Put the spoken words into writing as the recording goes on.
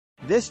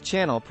This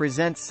channel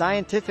presents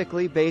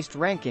scientifically based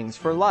rankings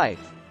for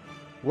life.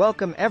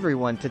 Welcome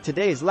everyone to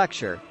today's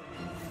lecture.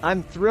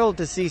 I'm thrilled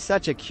to see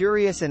such a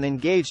curious and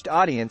engaged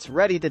audience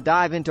ready to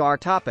dive into our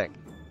topic.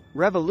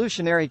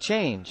 Revolutionary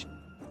change.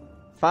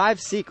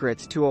 5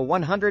 secrets to a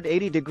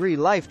 180-degree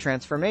life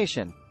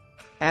transformation.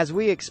 As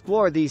we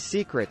explore these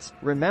secrets,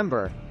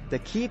 remember, the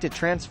key to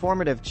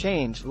transformative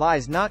change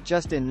lies not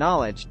just in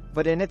knowledge,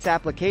 but in its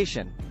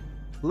application.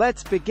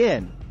 Let's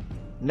begin.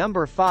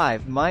 Number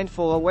 5.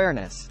 Mindful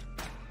awareness.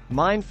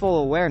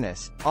 Mindful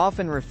awareness,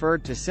 often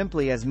referred to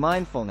simply as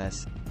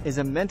mindfulness, is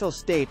a mental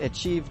state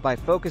achieved by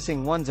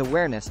focusing one's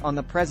awareness on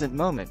the present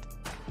moment.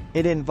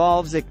 It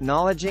involves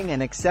acknowledging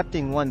and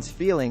accepting one's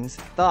feelings,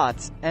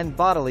 thoughts, and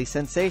bodily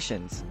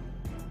sensations.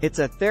 It's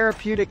a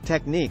therapeutic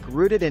technique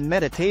rooted in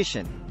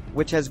meditation,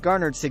 which has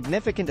garnered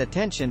significant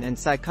attention in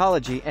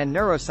psychology and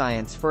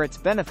neuroscience for its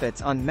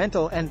benefits on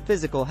mental and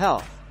physical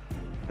health.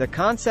 The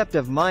concept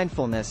of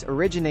mindfulness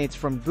originates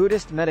from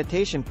Buddhist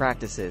meditation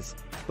practices,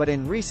 but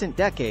in recent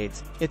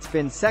decades, it's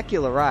been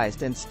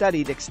secularized and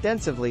studied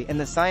extensively in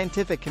the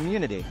scientific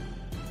community.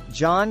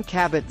 Jon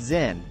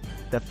Kabat-Zinn,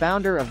 the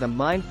founder of the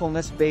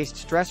Mindfulness-Based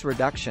Stress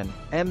Reduction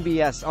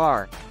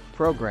 (MBSR)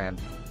 program,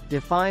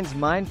 defines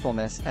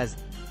mindfulness as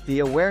the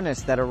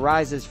awareness that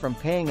arises from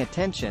paying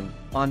attention,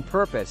 on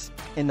purpose,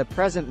 in the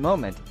present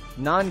moment,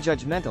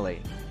 non-judgmentally.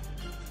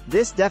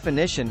 This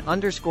definition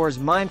underscores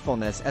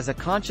mindfulness as a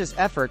conscious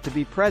effort to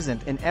be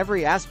present in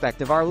every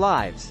aspect of our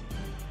lives.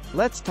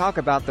 Let's talk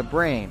about the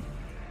brain.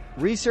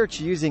 Research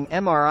using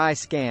MRI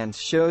scans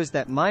shows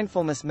that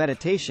mindfulness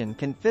meditation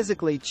can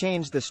physically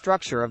change the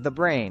structure of the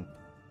brain.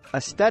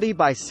 A study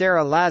by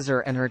Sarah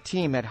Lazar and her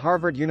team at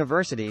Harvard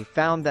University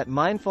found that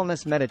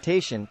mindfulness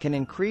meditation can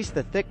increase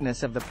the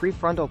thickness of the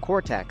prefrontal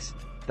cortex,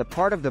 the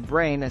part of the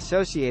brain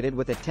associated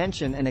with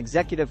attention and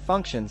executive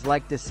functions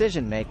like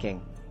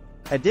decision-making.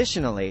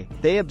 Additionally,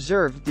 they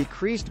observed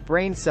decreased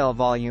brain cell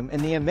volume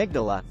in the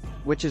amygdala,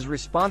 which is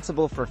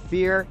responsible for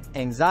fear,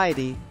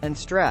 anxiety, and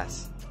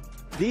stress.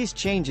 These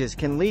changes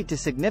can lead to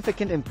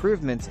significant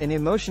improvements in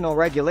emotional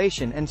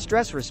regulation and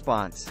stress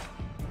response.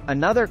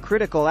 Another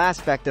critical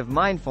aspect of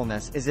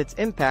mindfulness is its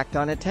impact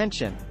on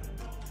attention.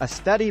 A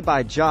study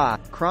by Jha,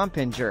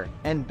 Krompinger,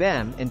 and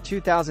Bem in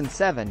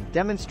 2007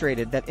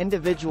 demonstrated that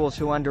individuals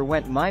who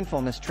underwent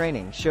mindfulness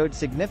training showed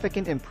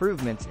significant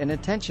improvements in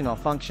attentional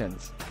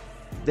functions.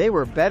 They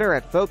were better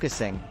at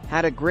focusing,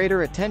 had a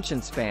greater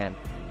attention span,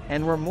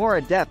 and were more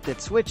adept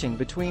at switching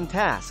between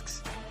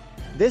tasks.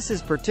 This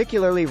is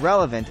particularly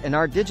relevant in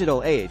our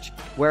digital age,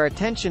 where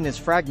attention is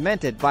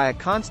fragmented by a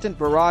constant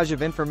barrage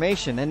of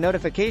information and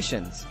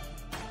notifications.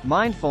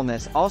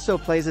 Mindfulness also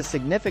plays a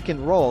significant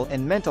role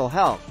in mental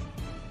health.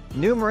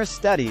 Numerous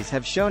studies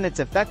have shown its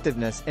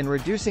effectiveness in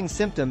reducing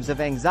symptoms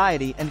of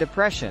anxiety and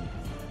depression.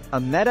 A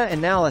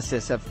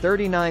meta-analysis of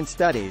 39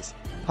 studies,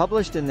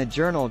 published in the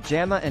journal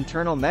JAMA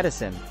Internal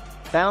Medicine,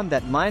 found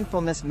that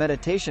mindfulness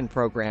meditation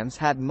programs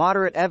had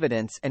moderate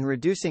evidence in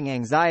reducing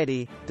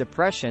anxiety,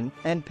 depression,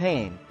 and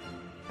pain.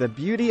 The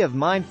beauty of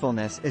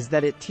mindfulness is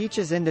that it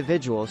teaches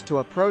individuals to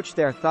approach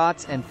their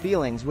thoughts and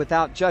feelings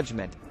without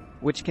judgment,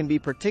 which can be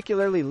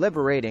particularly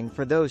liberating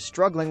for those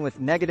struggling with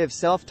negative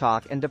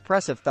self-talk and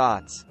depressive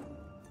thoughts.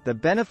 The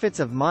benefits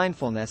of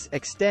mindfulness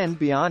extend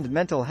beyond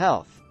mental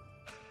health.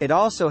 It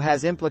also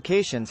has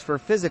implications for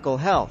physical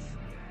health.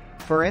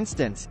 For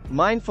instance,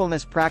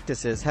 mindfulness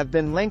practices have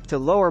been linked to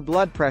lower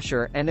blood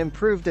pressure and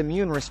improved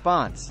immune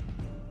response.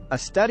 A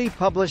study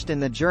published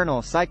in the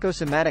journal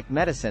Psychosomatic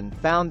Medicine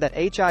found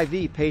that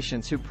HIV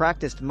patients who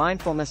practiced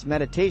mindfulness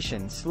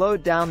meditation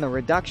slowed down the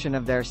reduction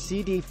of their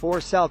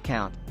CD4 cell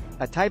count,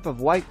 a type of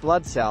white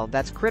blood cell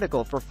that's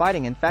critical for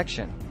fighting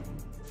infection.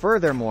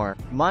 Furthermore,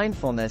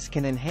 mindfulness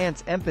can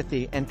enhance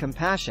empathy and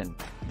compassion,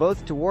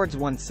 both towards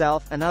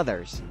oneself and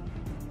others.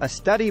 A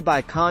study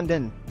by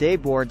Condon,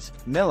 Desbordes,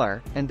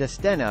 Miller, and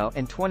Desteno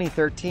in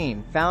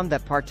 2013 found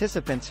that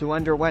participants who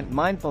underwent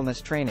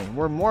mindfulness training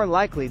were more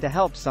likely to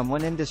help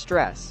someone in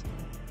distress.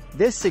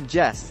 This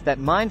suggests that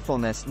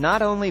mindfulness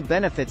not only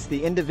benefits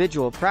the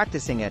individual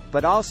practicing it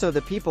but also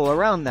the people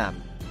around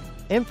them.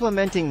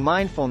 Implementing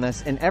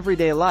mindfulness in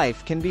everyday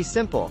life can be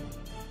simple.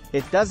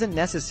 It doesn't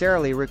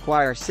necessarily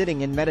require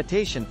sitting in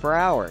meditation for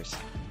hours.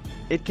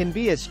 It can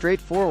be as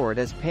straightforward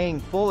as paying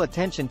full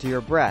attention to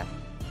your breath,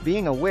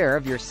 being aware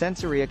of your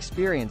sensory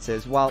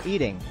experiences while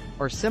eating,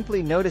 or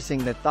simply noticing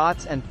the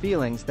thoughts and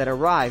feelings that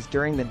arise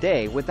during the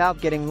day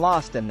without getting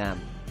lost in them.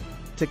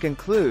 To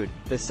conclude,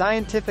 the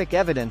scientific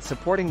evidence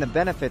supporting the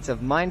benefits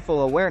of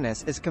mindful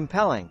awareness is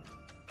compelling.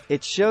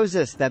 It shows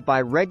us that by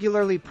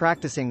regularly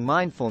practicing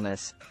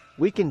mindfulness,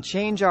 we can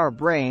change our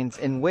brains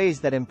in ways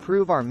that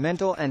improve our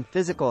mental and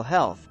physical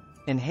health,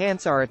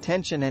 enhance our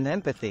attention and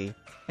empathy,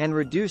 and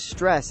reduce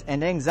stress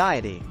and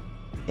anxiety.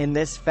 In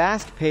this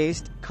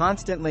fast-paced,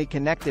 constantly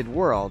connected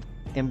world,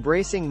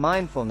 embracing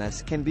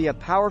mindfulness can be a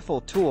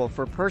powerful tool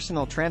for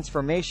personal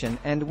transformation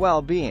and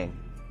well-being.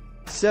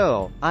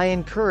 So, I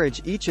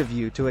encourage each of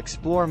you to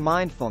explore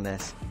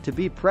mindfulness, to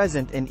be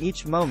present in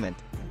each moment,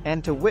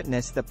 and to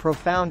witness the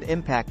profound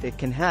impact it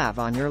can have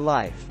on your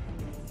life.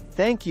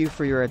 Thank you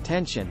for your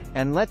attention,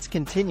 and let's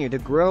continue to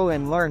grow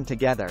and learn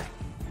together.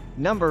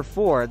 Number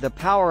 4. The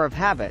power of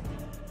habit.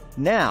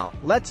 Now,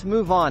 let's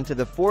move on to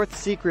the fourth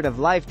secret of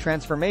life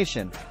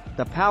transformation,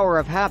 the power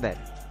of habit.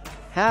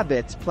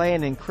 Habits play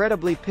an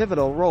incredibly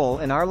pivotal role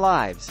in our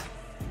lives.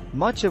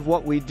 Much of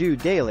what we do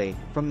daily,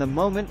 from the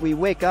moment we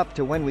wake up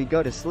to when we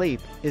go to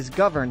sleep, is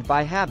governed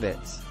by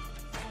habits.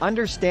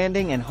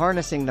 Understanding and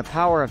harnessing the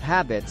power of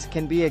habits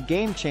can be a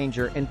game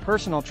changer in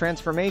personal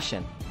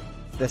transformation.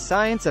 The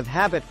science of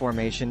habit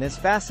formation is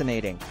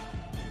fascinating.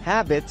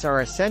 Habits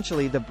are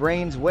essentially the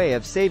brain's way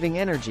of saving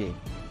energy.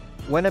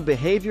 When a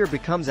behavior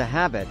becomes a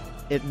habit,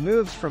 it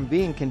moves from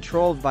being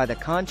controlled by the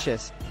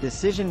conscious,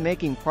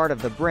 decision-making part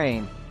of the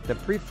brain, the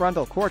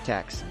prefrontal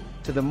cortex,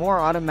 to the more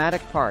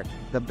automatic part,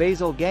 the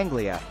basal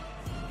ganglia.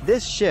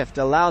 This shift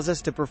allows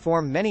us to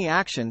perform many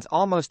actions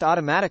almost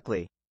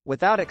automatically,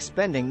 without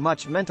expending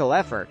much mental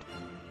effort.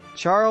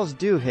 Charles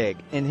Duhigg,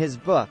 in his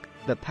book,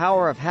 The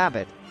Power of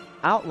Habit,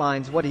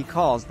 outlines what he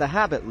calls the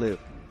habit loop.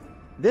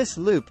 This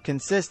loop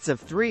consists of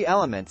three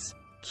elements: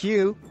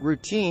 cue,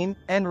 routine,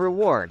 and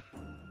reward.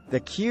 The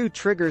cue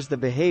triggers the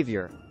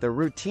behavior, the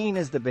routine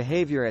is the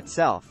behavior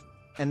itself,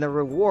 and the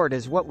reward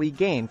is what we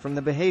gain from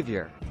the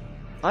behavior.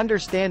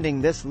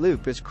 Understanding this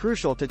loop is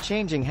crucial to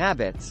changing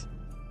habits.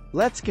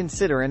 Let's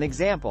consider an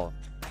example.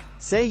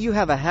 Say you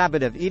have a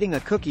habit of eating a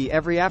cookie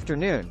every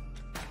afternoon.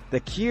 The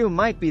cue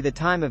might be the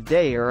time of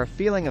day or a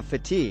feeling of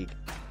fatigue.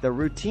 The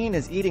routine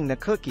is eating the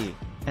cookie,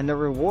 and the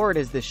reward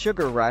is the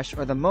sugar rush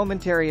or the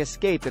momentary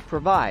escape it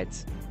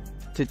provides.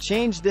 To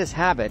change this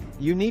habit,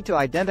 you need to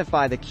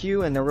identify the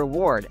cue and the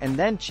reward and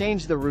then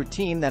change the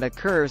routine that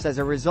occurs as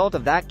a result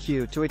of that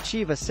cue to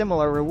achieve a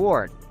similar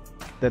reward.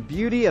 The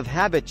beauty of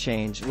habit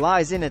change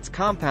lies in its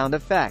compound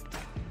effect.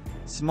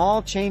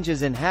 Small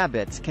changes in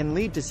habits can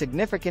lead to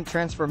significant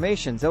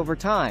transformations over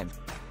time.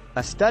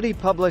 A study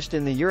published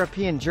in the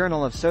European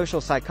Journal of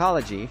Social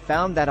Psychology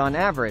found that on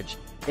average,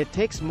 it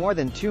takes more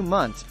than 2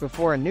 months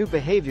before a new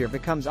behavior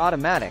becomes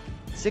automatic,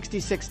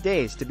 66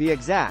 days to be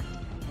exact.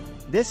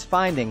 This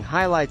finding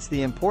highlights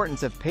the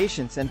importance of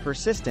patience and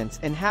persistence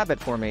in habit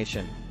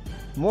formation.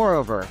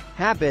 Moreover,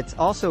 habits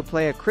also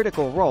play a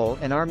critical role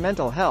in our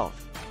mental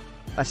health.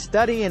 A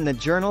study in the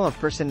Journal of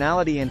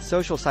Personality and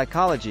Social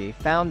Psychology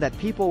found that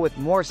people with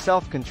more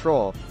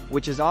self-control,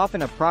 which is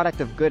often a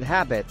product of good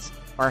habits,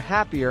 are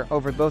happier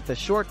over both the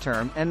short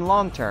term and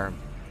long term.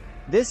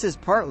 This is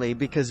partly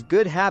because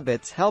good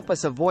habits help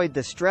us avoid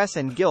the stress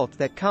and guilt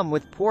that come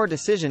with poor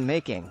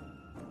decision-making.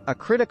 A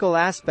critical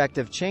aspect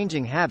of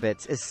changing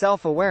habits is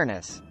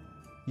self-awareness.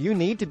 You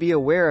need to be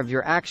aware of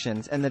your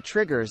actions and the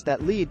triggers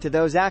that lead to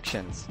those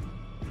actions.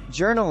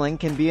 Journaling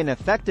can be an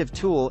effective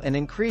tool in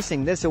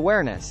increasing this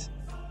awareness.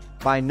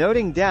 By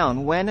noting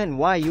down when and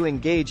why you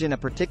engage in a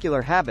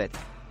particular habit,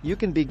 you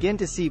can begin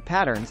to see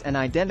patterns and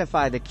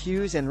identify the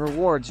cues and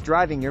rewards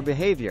driving your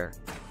behavior.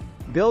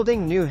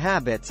 Building new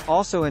habits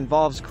also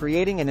involves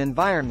creating an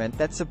environment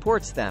that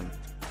supports them.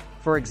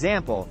 For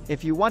example,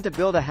 if you want to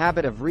build a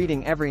habit of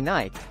reading every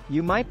night,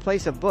 you might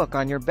place a book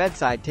on your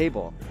bedside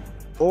table.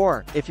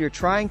 Or, if you're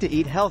trying to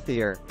eat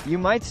healthier, you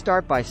might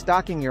start by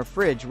stocking your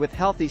fridge with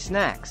healthy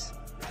snacks.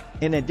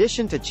 In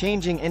addition to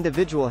changing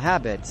individual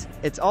habits,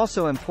 it's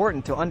also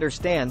important to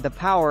understand the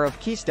power of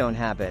keystone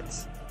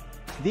habits.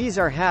 These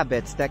are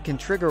habits that can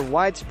trigger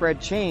widespread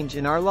change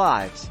in our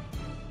lives.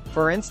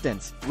 For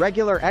instance,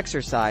 regular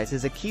exercise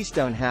is a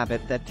keystone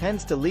habit that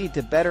tends to lead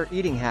to better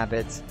eating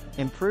habits,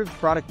 improved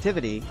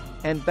productivity,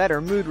 and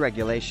better mood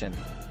regulation.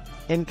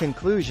 In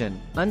conclusion,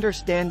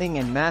 understanding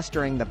and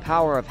mastering the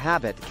power of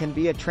habit can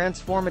be a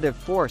transformative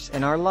force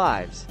in our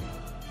lives.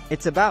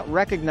 It's about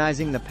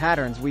recognizing the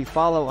patterns we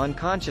follow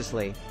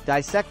unconsciously,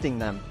 dissecting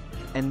them,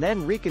 and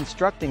then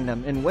reconstructing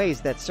them in ways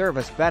that serve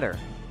us better.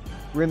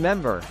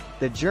 Remember,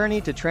 the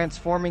journey to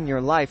transforming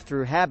your life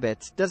through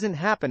habits doesn't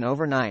happen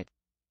overnight.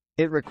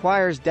 It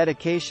requires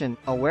dedication,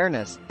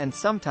 awareness, and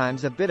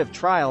sometimes a bit of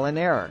trial and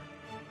error.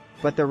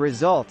 But the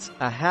results,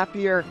 a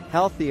happier,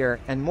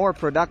 healthier, and more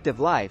productive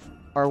life,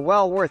 are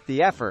well worth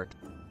the effort.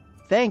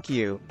 Thank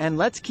you, and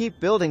let's keep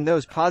building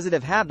those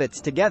positive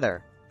habits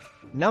together.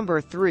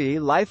 Number 3.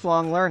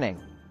 Lifelong learning.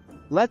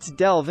 Let's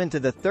delve into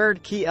the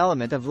third key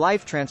element of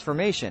life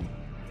transformation: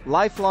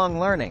 lifelong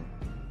learning.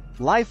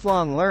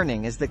 Lifelong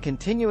learning is the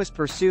continuous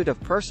pursuit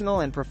of personal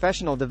and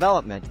professional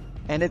development,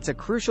 and it's a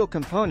crucial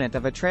component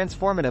of a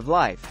transformative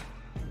life.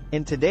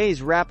 In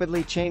today's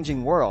rapidly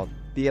changing world,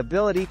 the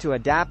ability to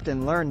adapt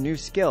and learn new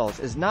skills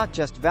is not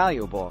just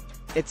valuable,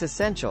 it's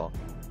essential.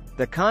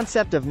 The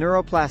concept of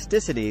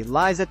neuroplasticity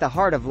lies at the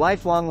heart of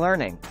lifelong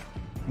learning.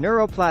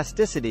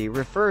 Neuroplasticity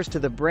refers to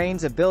the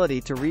brain's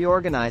ability to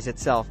reorganize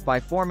itself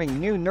by forming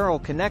new neural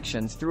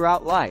connections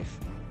throughout life.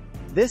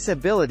 This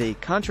ability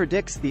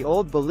contradicts the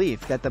old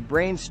belief that the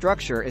brain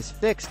structure is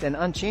fixed and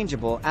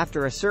unchangeable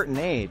after a certain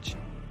age.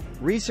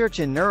 Research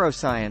in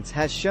neuroscience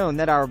has shown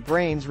that our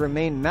brains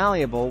remain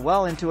malleable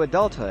well into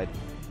adulthood,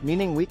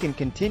 meaning we can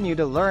continue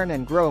to learn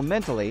and grow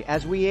mentally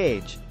as we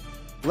age.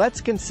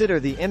 Let's consider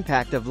the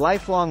impact of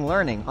lifelong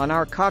learning on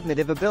our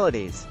cognitive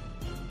abilities.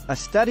 A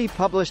study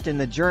published in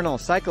the journal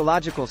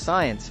Psychological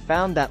Science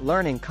found that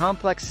learning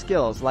complex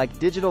skills like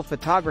digital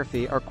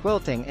photography or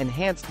quilting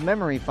enhanced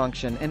memory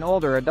function in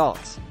older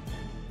adults.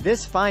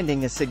 This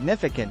finding is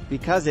significant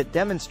because it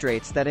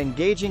demonstrates that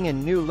engaging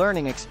in new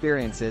learning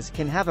experiences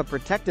can have a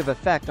protective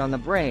effect on the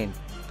brain,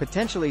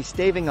 potentially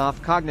staving off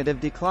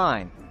cognitive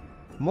decline.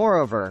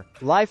 Moreover,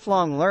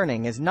 lifelong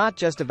learning is not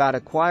just about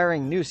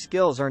acquiring new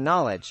skills or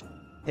knowledge.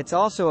 It's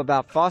also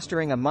about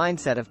fostering a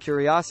mindset of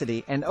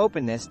curiosity and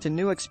openness to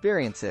new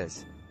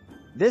experiences.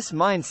 This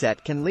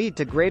mindset can lead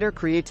to greater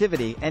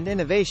creativity and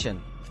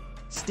innovation.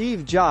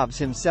 Steve Jobs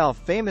himself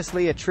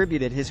famously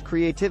attributed his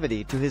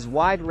creativity to his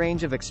wide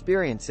range of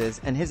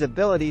experiences and his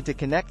ability to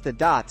connect the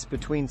dots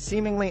between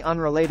seemingly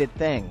unrelated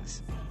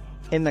things.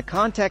 In the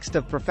context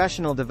of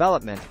professional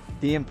development,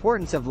 the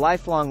importance of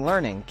lifelong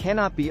learning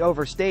cannot be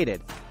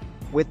overstated.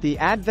 With the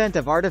advent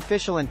of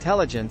artificial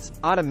intelligence,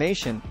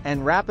 automation,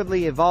 and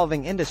rapidly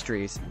evolving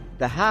industries,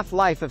 the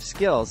half-life of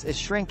skills is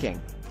shrinking.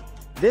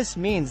 This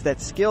means that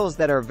skills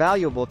that are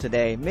valuable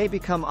today may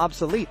become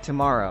obsolete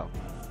tomorrow.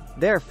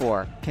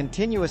 Therefore,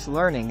 continuous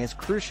learning is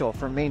crucial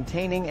for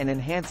maintaining and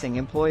enhancing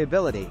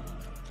employability.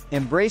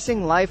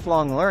 Embracing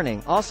lifelong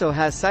learning also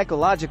has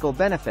psychological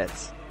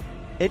benefits.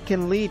 It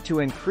can lead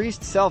to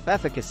increased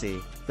self-efficacy,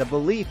 the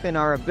belief in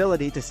our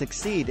ability to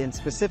succeed in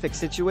specific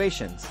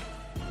situations.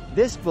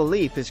 This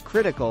belief is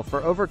critical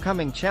for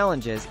overcoming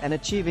challenges and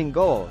achieving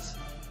goals.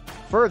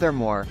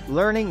 Furthermore,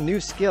 learning new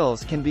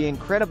skills can be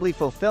incredibly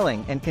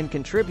fulfilling and can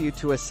contribute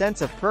to a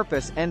sense of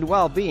purpose and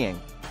well-being.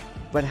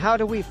 But how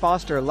do we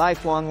foster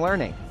lifelong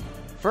learning?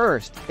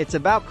 First, it's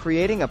about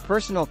creating a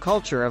personal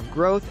culture of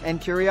growth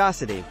and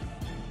curiosity.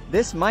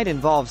 This might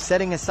involve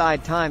setting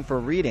aside time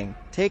for reading,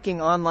 taking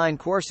online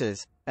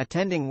courses,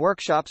 attending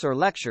workshops or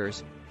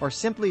lectures, or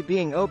simply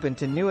being open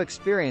to new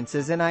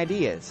experiences and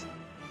ideas.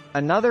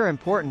 Another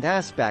important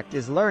aspect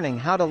is learning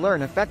how to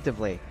learn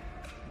effectively.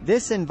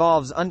 This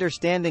involves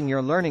understanding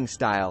your learning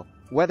style,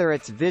 whether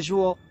it's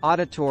visual,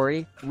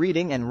 auditory,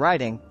 reading and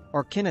writing,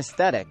 or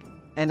kinesthetic,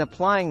 and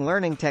applying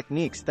learning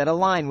techniques that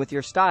align with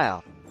your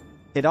style.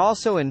 It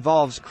also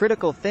involves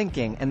critical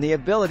thinking and the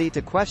ability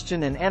to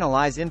question and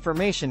analyze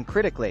information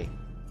critically.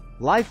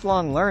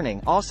 Lifelong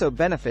learning also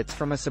benefits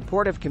from a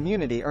supportive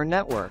community or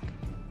network.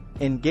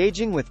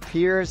 Engaging with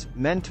peers,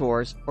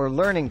 mentors, or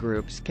learning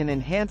groups can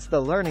enhance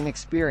the learning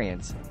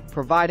experience,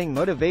 providing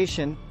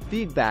motivation,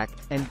 feedback,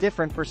 and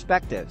different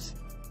perspectives.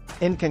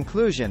 In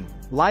conclusion,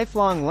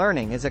 lifelong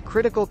learning is a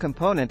critical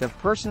component of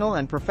personal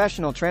and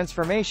professional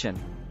transformation.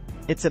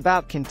 It's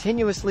about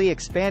continuously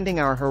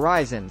expanding our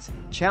horizons,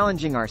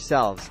 challenging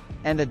ourselves,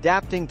 and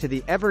adapting to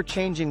the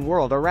ever-changing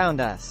world around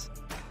us.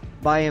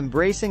 By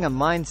embracing a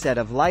mindset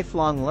of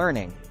lifelong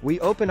learning, we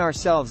open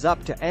ourselves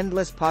up to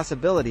endless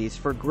possibilities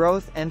for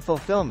growth and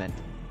fulfillment.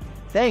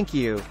 Thank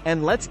you,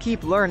 and let's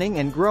keep learning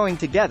and growing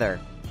together.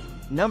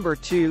 Number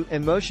 2.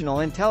 Emotional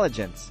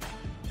intelligence.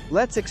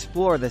 Let's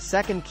explore the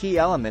second key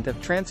element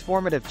of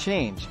transformative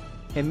change: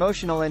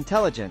 emotional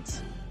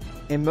intelligence.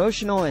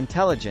 Emotional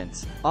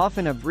intelligence,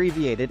 often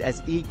abbreviated as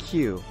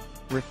EQ,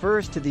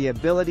 refers to the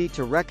ability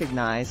to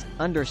recognize,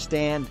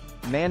 understand,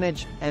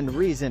 manage, and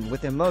reason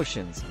with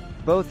emotions,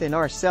 both in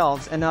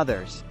ourselves and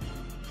others.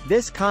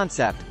 This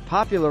concept,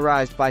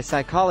 popularized by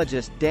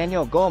psychologist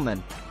Daniel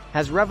Goleman,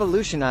 has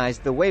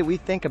revolutionized the way we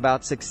think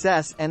about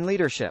success and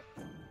leadership.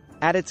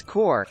 At its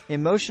core,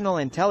 emotional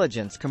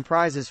intelligence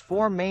comprises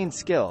 4 main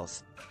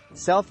skills: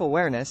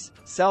 self-awareness,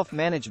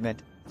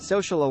 self-management,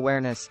 social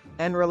awareness,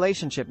 and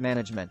relationship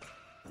management.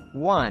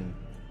 1.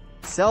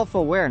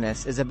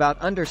 Self-awareness is about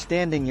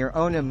understanding your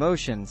own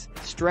emotions,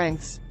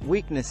 strengths,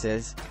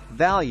 weaknesses,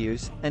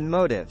 values, and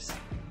motives.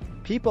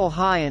 People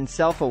high in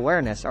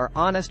self-awareness are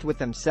honest with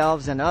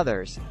themselves and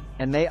others,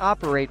 and they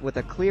operate with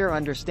a clear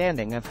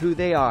understanding of who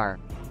they are.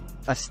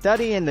 A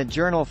study in the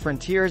journal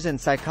Frontiers in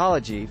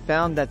Psychology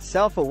found that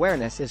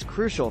self-awareness is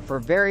crucial for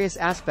various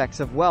aspects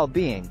of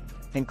well-being,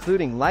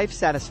 including life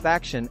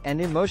satisfaction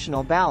and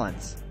emotional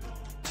balance.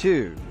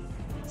 2.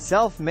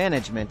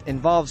 Self-management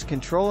involves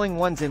controlling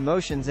one's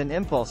emotions and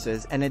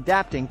impulses and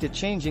adapting to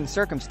changing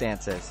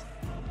circumstances.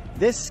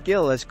 This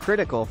skill is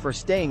critical for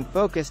staying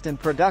focused and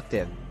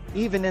productive,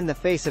 even in the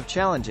face of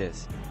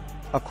challenges.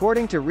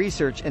 According to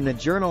research in the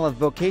Journal of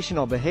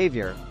Vocational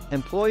Behavior,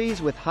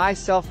 employees with high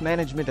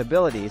self-management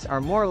abilities are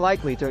more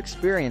likely to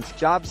experience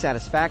job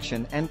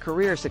satisfaction and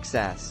career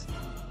success.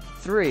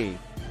 3.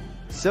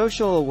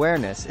 Social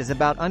awareness is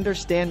about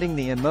understanding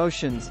the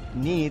emotions,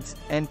 needs,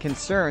 and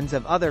concerns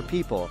of other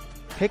people,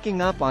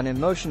 picking up on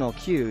emotional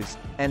cues,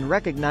 and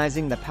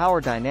recognizing the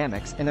power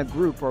dynamics in a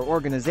group or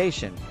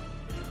organization.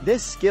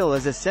 This skill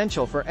is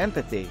essential for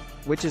empathy,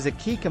 which is a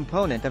key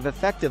component of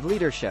effective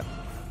leadership.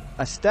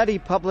 A study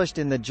published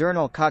in the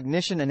journal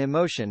Cognition and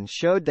Emotion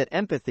showed that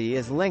empathy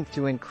is linked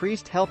to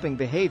increased helping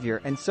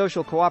behavior and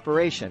social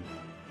cooperation.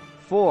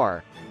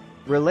 4.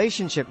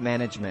 Relationship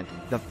management,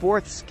 the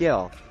 4th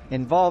skill,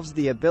 involves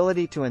the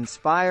ability to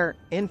inspire,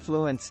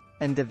 influence,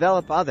 and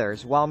develop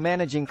others while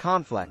managing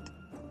conflict.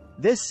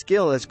 This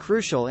skill is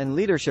crucial in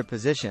leadership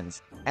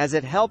positions, as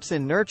it helps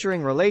in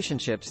nurturing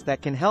relationships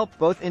that can help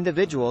both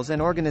individuals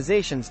and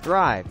organizations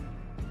thrive.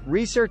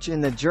 Research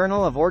in the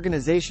Journal of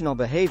Organizational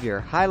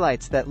Behavior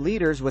highlights that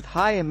leaders with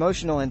high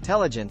emotional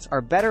intelligence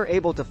are better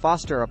able to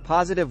foster a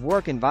positive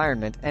work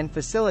environment and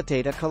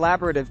facilitate a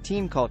collaborative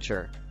team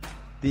culture.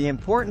 The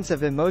importance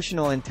of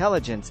emotional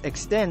intelligence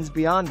extends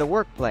beyond the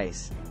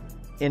workplace.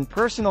 In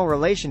personal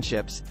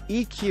relationships,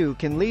 EQ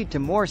can lead to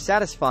more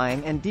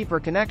satisfying and deeper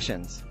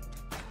connections.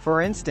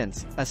 For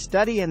instance, a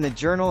study in the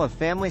Journal of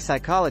Family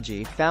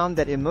Psychology found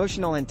that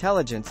emotional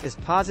intelligence is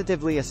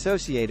positively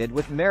associated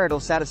with marital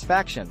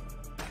satisfaction.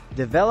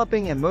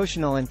 Developing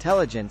emotional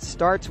intelligence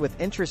starts with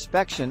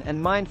introspection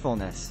and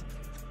mindfulness.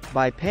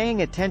 By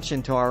paying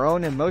attention to our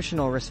own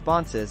emotional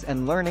responses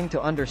and learning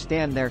to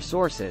understand their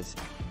sources,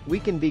 we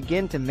can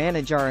begin to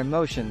manage our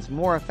emotions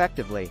more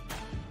effectively.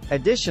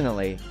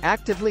 Additionally,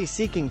 actively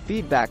seeking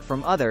feedback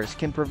from others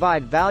can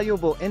provide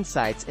valuable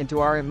insights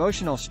into our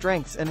emotional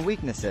strengths and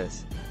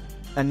weaknesses.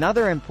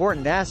 Another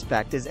important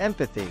aspect is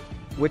empathy,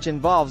 which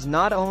involves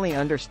not only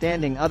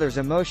understanding others'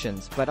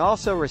 emotions but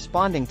also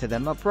responding to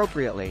them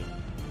appropriately.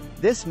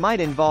 This might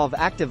involve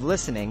active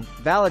listening,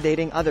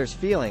 validating others'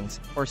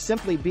 feelings, or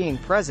simply being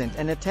present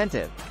and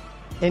attentive.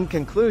 In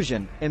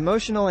conclusion,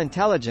 emotional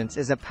intelligence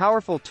is a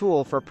powerful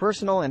tool for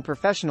personal and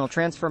professional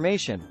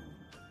transformation.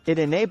 It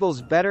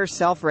enables better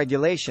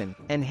self-regulation,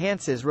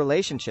 enhances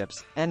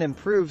relationships, and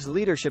improves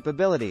leadership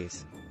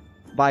abilities.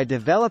 By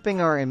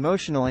developing our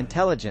emotional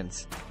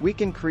intelligence, we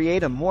can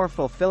create a more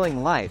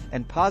fulfilling life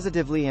and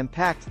positively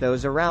impact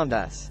those around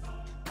us.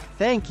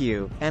 Thank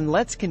you, and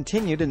let's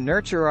continue to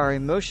nurture our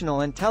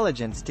emotional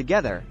intelligence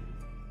together.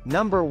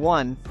 Number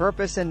 1.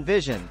 Purpose and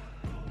vision.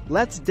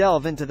 Let's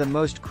delve into the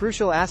most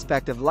crucial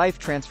aspect of life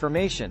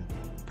transformation: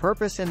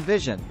 purpose and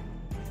vision.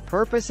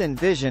 Purpose and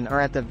vision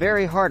are at the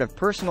very heart of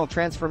personal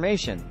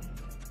transformation.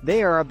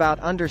 They are about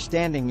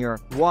understanding your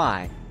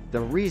why,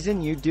 the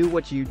reason you do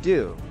what you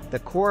do, the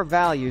core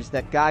values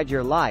that guide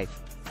your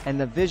life, and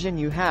the vision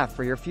you have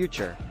for your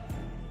future.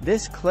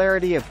 This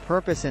clarity of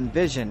purpose and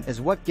vision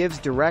is what gives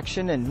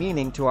direction and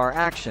meaning to our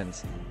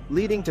actions,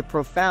 leading to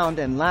profound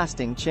and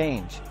lasting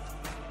change.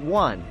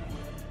 1.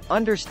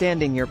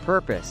 Understanding your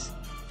purpose.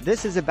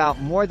 This is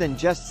about more than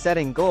just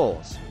setting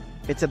goals.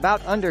 It's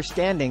about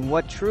understanding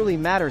what truly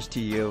matters to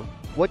you,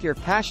 what you're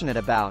passionate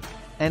about,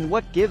 and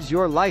what gives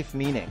your life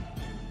meaning.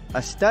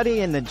 A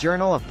study in the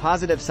Journal of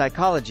Positive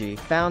Psychology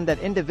found that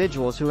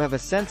individuals who have a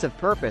sense of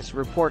purpose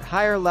report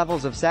higher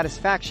levels of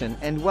satisfaction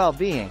and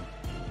well-being.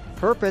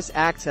 Purpose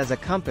acts as a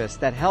compass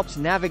that helps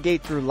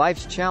navigate through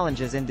life's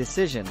challenges and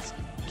decisions,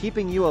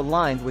 keeping you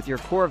aligned with your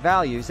core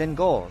values and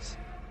goals.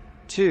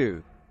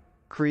 2.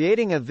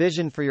 Creating a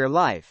vision for your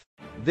life.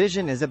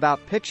 Vision is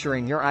about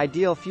picturing your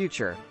ideal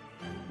future.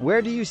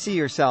 Where do you see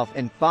yourself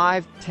in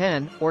 5,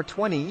 10, or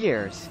 20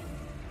 years?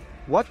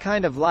 What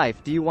kind of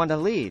life do you want to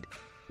lead?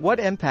 What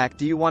impact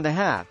do you want to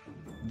have?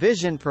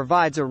 Vision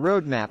provides a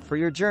roadmap for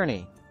your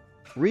journey.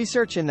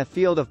 Research in the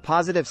field of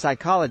positive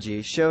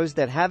psychology shows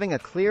that having a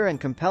clear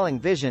and compelling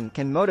vision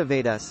can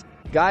motivate us,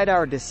 guide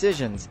our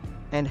decisions,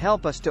 and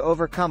help us to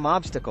overcome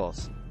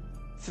obstacles.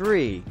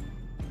 3.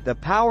 The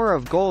power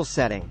of goal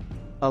setting.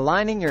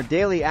 Aligning your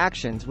daily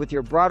actions with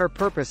your broader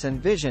purpose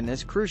and vision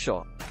is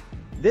crucial.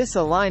 This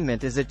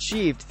alignment is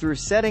achieved through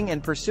setting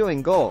and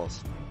pursuing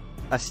goals.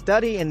 A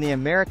study in the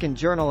American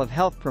Journal of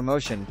Health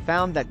Promotion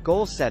found that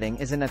goal setting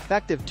is an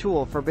effective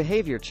tool for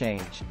behavior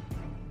change.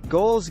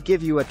 Goals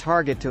give you a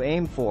target to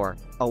aim for,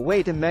 a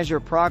way to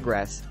measure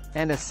progress,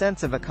 and a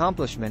sense of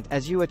accomplishment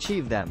as you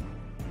achieve them.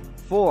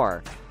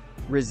 4.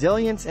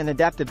 Resilience and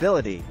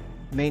adaptability.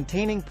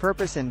 Maintaining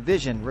purpose and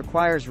vision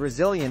requires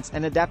resilience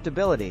and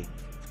adaptability.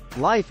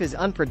 Life is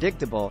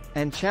unpredictable,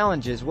 and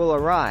challenges will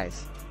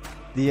arise.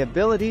 The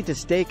ability to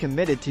stay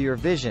committed to your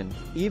vision,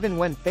 even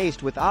when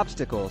faced with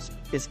obstacles,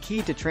 is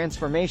key to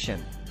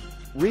transformation.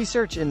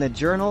 Research in the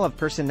Journal of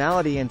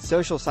Personality and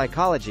Social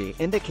Psychology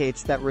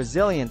indicates that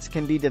resilience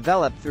can be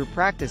developed through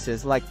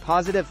practices like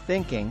positive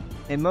thinking,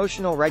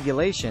 emotional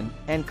regulation,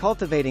 and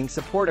cultivating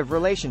supportive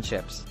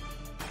relationships.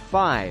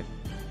 5.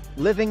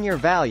 Living your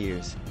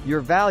values.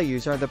 Your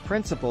values are the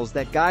principles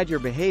that guide your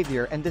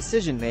behavior and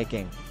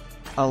decision-making.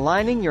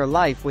 Aligning your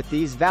life with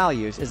these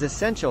values is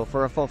essential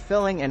for a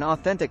fulfilling and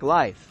authentic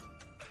life.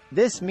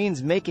 This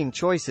means making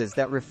choices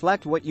that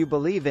reflect what you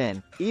believe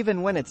in,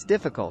 even when it's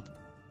difficult.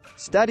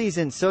 Studies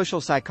in social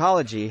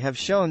psychology have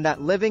shown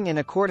that living in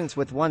accordance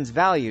with one's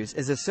values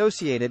is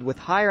associated with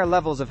higher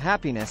levels of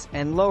happiness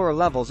and lower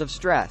levels of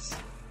stress.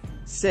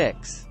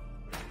 6.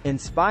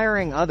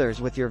 Inspiring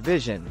others with your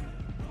vision.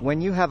 When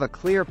you have a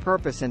clear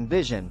purpose and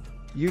vision,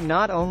 you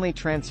not only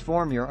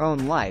transform your own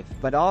life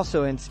but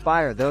also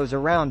inspire those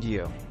around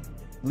you.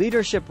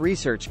 Leadership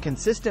research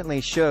consistently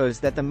shows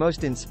that the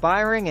most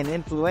inspiring and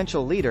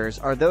influential leaders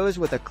are those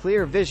with a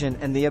clear vision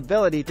and the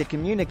ability to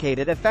communicate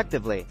it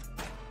effectively.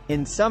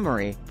 In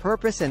summary,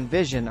 purpose and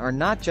vision are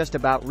not just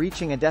about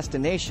reaching a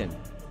destination.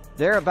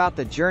 They're about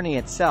the journey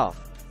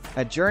itself.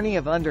 A journey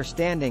of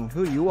understanding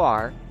who you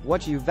are,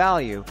 what you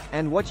value,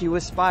 and what you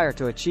aspire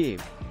to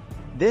achieve.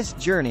 This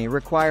journey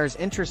requires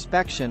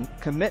introspection,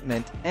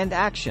 commitment, and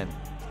action.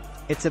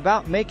 It's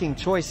about making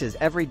choices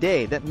every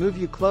day that move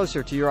you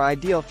closer to your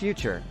ideal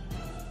future.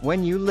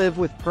 When you live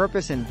with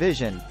purpose and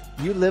vision,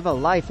 you live a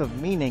life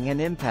of meaning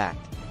and impact.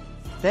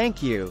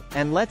 Thank you,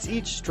 and let's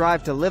each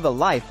strive to live a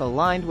life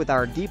aligned with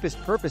our deepest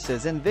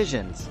purposes and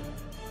visions.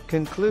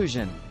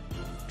 Conclusion.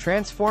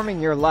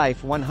 Transforming your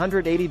life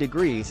 180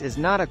 degrees is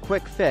not a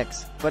quick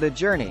fix, but a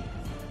journey.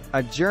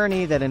 A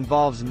journey that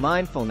involves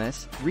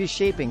mindfulness,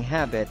 reshaping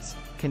habits,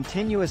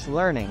 continuous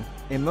learning,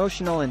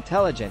 emotional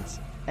intelligence,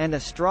 and a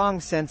strong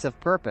sense of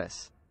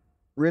purpose.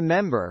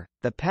 Remember,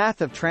 the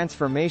path of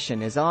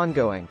transformation is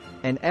ongoing,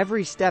 and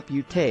every step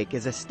you take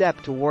is a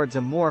step towards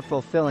a more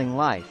fulfilling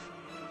life.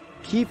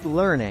 Keep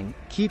learning,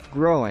 keep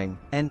growing,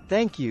 and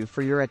thank you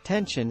for your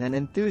attention and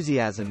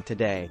enthusiasm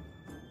today.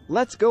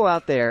 Let's go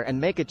out there and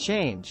make a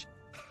change.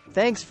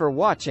 Thanks for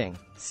watching.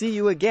 See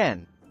you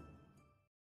again.